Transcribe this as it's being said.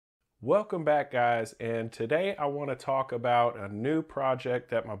Welcome back, guys, and today I want to talk about a new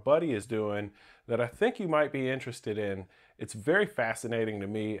project that my buddy is doing that I think you might be interested in. It's very fascinating to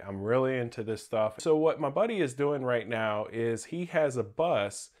me. I'm really into this stuff. So what my buddy is doing right now is he has a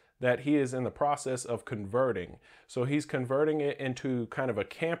bus that he is in the process of converting. So he's converting it into kind of a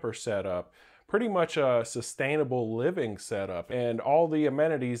camper setup, pretty much a sustainable living setup, and all the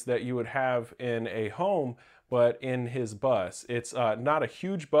amenities that you would have in a home but in his bus. It's not a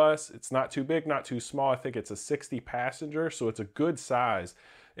huge bus. It's not too big, not too small. I think it's a 60 passenger, so it's a good size.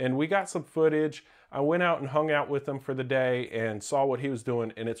 And we got some footage. I went out and hung out with him for the day and saw what he was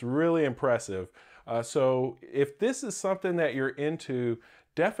doing, and it's really impressive. So if this is something that you're into,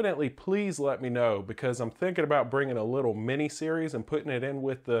 definitely please let me know, because I'm thinking about bringing a little mini series and putting it in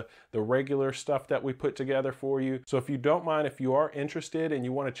with the regular stuff that we put together for you. So if you don't mind, if you are interested and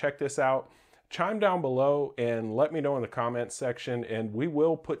you want to check this out, chime down below and let me know in the comments section, and we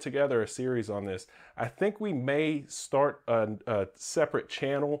will put together a series on this. I think we may start a separate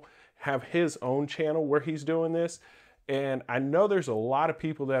channel, have his own channel where he's doing this. And I know there's a lot of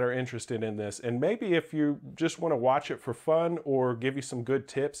people that are interested in this. And maybe if you just want to watch it for fun or give you some good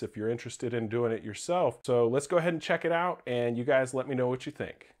tips if you're interested in doing it yourself. So let's go ahead and check it out, and you guys let me know what you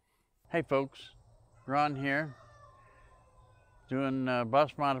think. Hey folks, Ron here, doing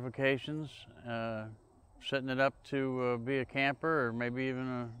bus modifications, setting it up to be a camper or maybe even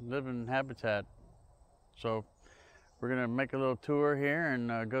a living habitat. So we're going to make a little tour here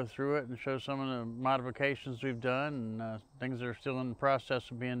and go through it and show some of the modifications we've done and things that are still in the process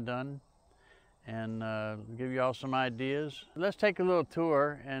of being done, and give you all some ideas. Let's take a little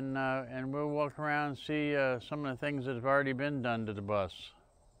tour and we'll walk around and see some of the things that have already been done to the bus.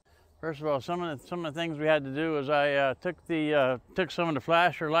 First of all, some of the things we had to do is I took some of the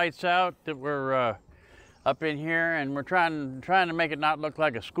flasher lights out that were up in here, and we're trying to make it not look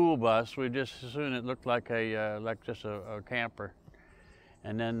like a school bus. We just as soon it looked like just a camper.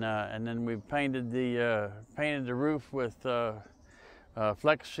 And then we painted the roof with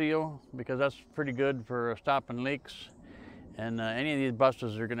Flex Seal, because that's pretty good for stopping leaks. And any of these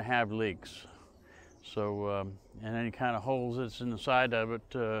buses are going to have leaks. So and any kind of holes that's in the side of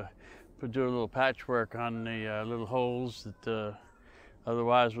it. Do a little patchwork on the little holes that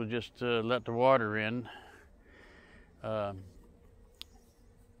otherwise we'll just let the water in.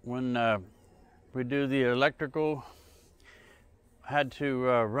 When we do the electrical, I had to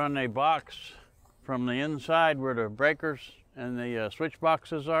run a box from the inside where the breakers and the switch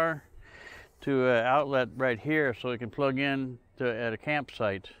boxes are to an outlet right here, so it can plug in at a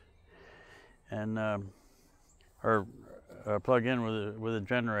campsite, and plug in with a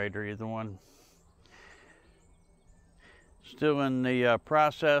generator, either one. Still in the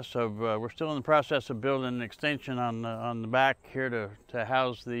process of we're still in the process of building an extension on the back here to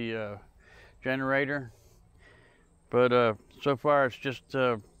house the generator. But so far it's just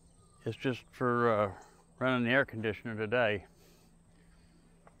for running the air conditioner today.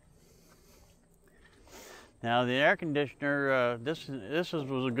 Now the air conditioner, this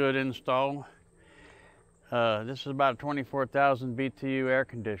was a good install. This is about a 24,000 BTU air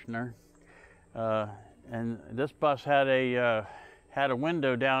conditioner, and this bus had a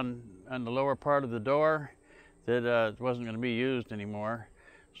window down on the lower part of the door that wasn't going to be used anymore.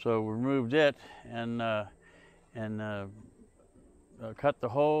 So we removed it and cut the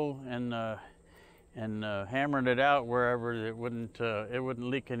hole and hammered it out wherever it wouldn't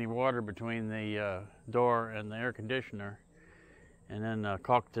leak any water between the door and the air conditioner, and then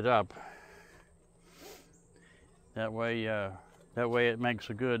caulked it up. That way it makes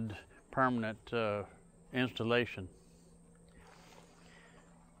a good permanent installation.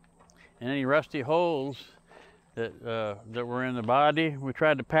 And any rusty holes that were in the body, we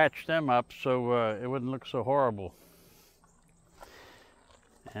tried to patch them up so it wouldn't look so horrible,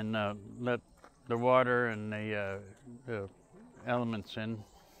 and let the water and the elements in.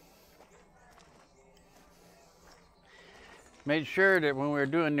 Made sure that when we were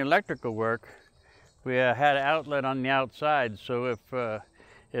doing the electrical work, we had an outlet on the outside, so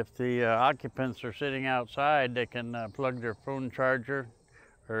if the occupants are sitting outside, they can plug their phone charger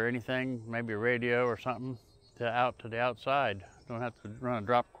or anything, maybe a radio or something, out to the outside. Don't have to run a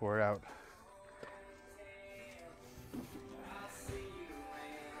drop cord out.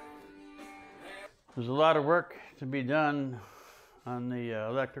 There's a lot of work to be done on the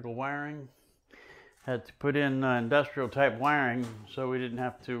electrical wiring. Had to put in industrial type wiring so we didn't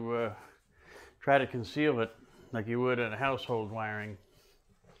have to try to conceal it like you would in a household wiring.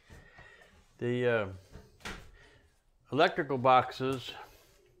 The electrical boxes,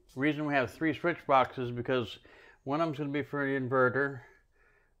 the reason we have 3 switch boxes, because one of them's going to be for the inverter,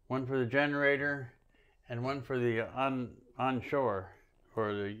 one for the generator and one for the onshore,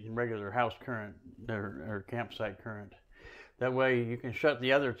 or the regular house current or campsite current. That way you can shut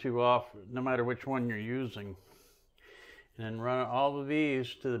the other two off no matter which one you're using. And then run all of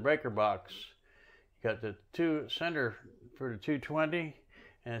these to the breaker box. You got the two center for the 220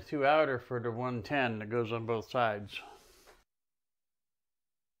 and the two outer for the 110 that goes on both sides.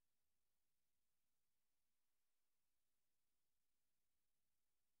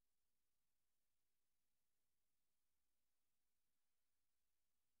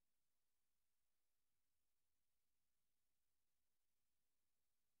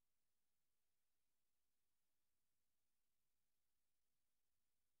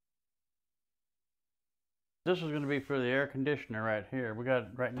 This is going to be for the air conditioner right here. We got it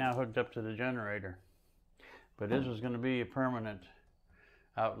right now hooked up to the generator. But this is going to be a permanent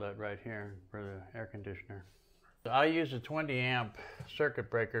outlet right here for the air conditioner. I use the 20 amp circuit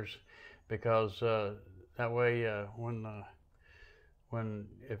breakers because that way if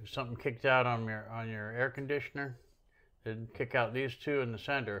something kicked out on your air conditioner, it'd kick out these two in the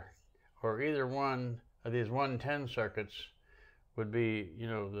center, or either one of these 110 circuits would be, you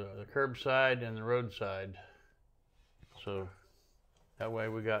know, the curb side and the road side. So that way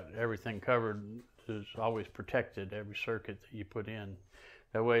we got everything covered. It's always protected, every circuit that you put in.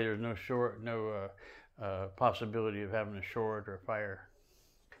 That way there's no possibility of having a short or a fire.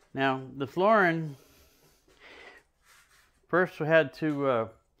 Now the flooring, first we had to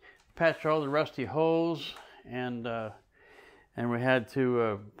patch all the rusty holes, and we had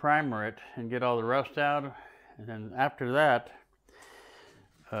to primer it and get all the rust out. And then after that,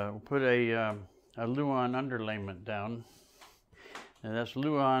 we put a Luan underlayment down, and that's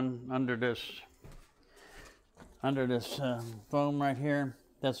Luan under this foam right here.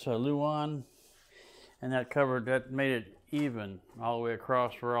 That's a Luan, and that made it even all the way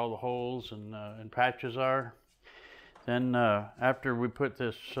across where all the holes and patches are. Then after we put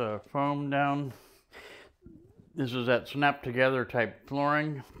this foam down, this is that snap together type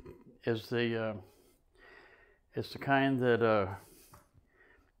flooring. It's the kind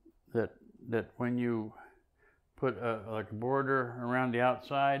that when you put like a border around the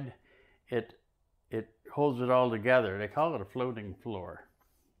outside, it holds it all together. They call it a floating floor,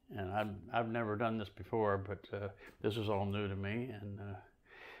 and I've never done this before, but this is all new to me, and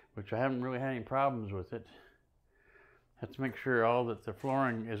which I haven't really had any problems with it. Have to make sure that the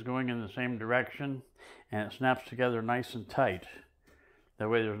flooring is going in the same direction and it snaps together nice and tight. That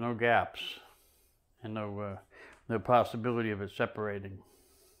way there's no gaps and no possibility of it separating.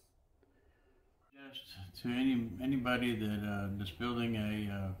 Just to anybody that's building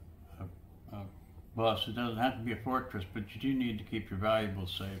a bus, it doesn't have to be a fortress, but you do need to keep your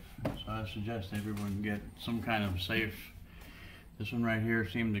valuables safe. So I suggest everyone get some kind of safe. This one right here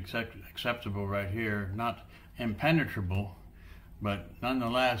seemed acceptable right here. Not impenetrable, but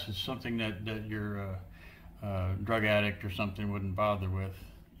nonetheless it's something that your drug addict or something wouldn't bother with.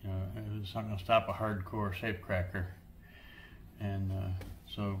 You know, it's not going to stop a hardcore safecracker. And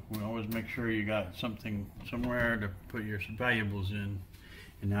so we always make sure you got something somewhere to put your valuables in.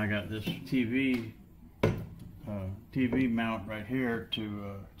 And now I got this TV mount right here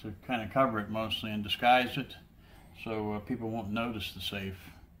to kind of cover it mostly and disguise it, so people won't notice the safe.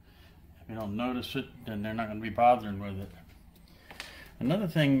 If you don't notice it, then they're not going to be bothering with it. Another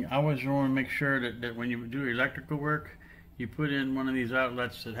thing, I always want to make sure that when you do electrical work, you put in one of these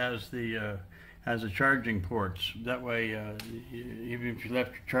outlets that has the charging ports. That way, even if you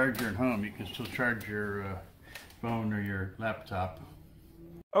left your charger at home, you can still charge your phone or your laptop.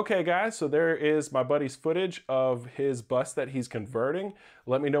 Okay guys, so there is my buddy's footage of his bus that he's converting.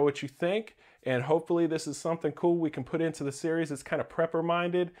 Let me know what you think, and hopefully this is something cool we can put into the series. It's kind of prepper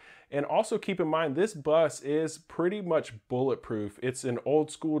minded, and also keep in mind this bus is pretty much bulletproof. It's an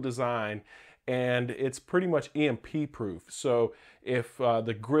old school design, and it's pretty much EMP proof. So if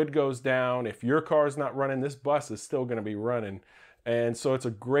the grid goes down, if your car is not running, this bus is still going to be running. And so it's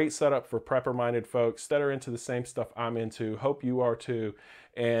a great setup for prepper-minded folks that are into the same stuff I'm into. Hope you are too.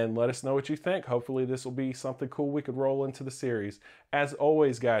 And let us know what you think. Hopefully this will be something cool we could roll into the series. As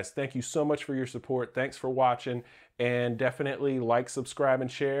always, guys, thank you so much for your support. Thanks for watching. And definitely like, subscribe,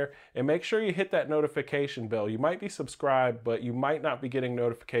 and share. And make sure you hit that notification bell. You might be subscribed, but you might not be getting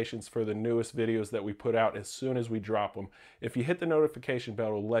notifications for the newest videos that we put out as soon as we drop them. If you hit the notification bell,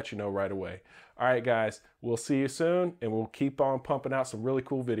 it'll let you know right away. All right, guys, we'll see you soon, and we'll keep on pumping out some really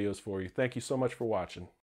cool videos for you. Thank you so much for watching.